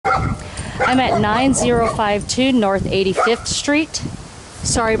I'm at 9052 North 85th Street.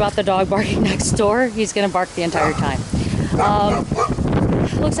 Sorry about the dog barking next door. He's going to bark the entire time.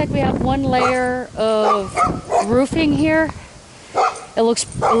 Looks like we have one layer of roofing here. It looks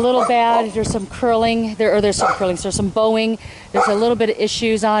a little bad. There's some curling. There's some bowing. There's a little bit of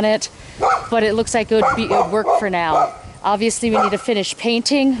issues on it, but it looks like it would work for now. Obviously, we need to finish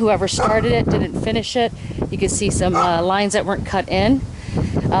painting. Whoever started it didn't finish it. You can see some lines that weren't cut in.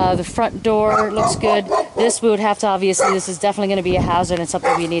 The front door looks good. This we would have to, obviously, this is definitely going to be a hazard and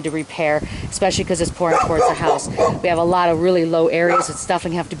something we need to repair, especially because it's pouring towards the house. We have a lot of really low areas. It's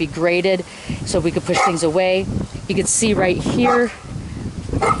definitely have to be graded so we could push things away. You can see right here,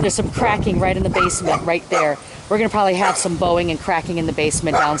 there's some cracking right in the basement, right there. We're going to probably have some bowing and cracking in the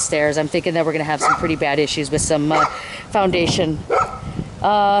basement downstairs. I'm thinking that we're going to have some pretty bad issues with some foundation.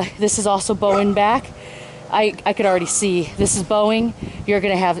 This is also bowing back. I could already see this is bowing. We're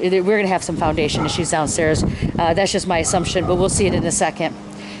gonna have some foundation issues downstairs. That's just my assumption, but we'll see it in a second.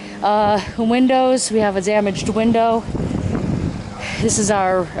 Windows, we have a damaged window. This is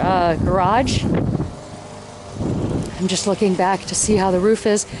our garage. I'm just looking back to see how the roof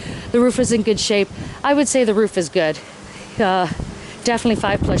is. The roof is in good shape. I would say the roof is good. Definitely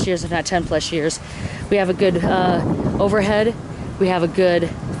 5+ years, if not 10+ years. We have a good overhead. We have a good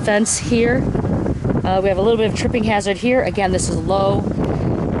fence here. We have a little bit of tripping hazard here. Again, this is low.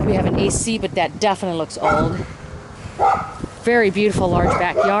 We have an AC, but that definitely looks old. Very beautiful large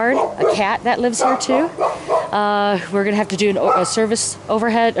backyard. A cat that lives here too. We're gonna have to do a service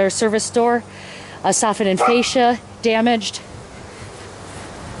overhead or service door. Soffit and fascia damaged.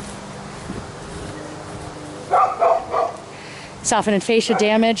 Soffit and fascia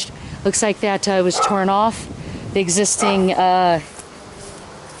damaged. Looks like that was torn off. The existing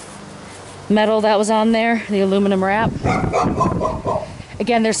metal that was on there, the aluminum wrap.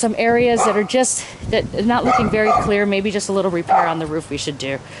 Again, there's some areas that are not looking very clear. Maybe just a little repair on the roof we should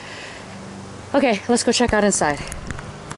do. Okay, let's go check out inside.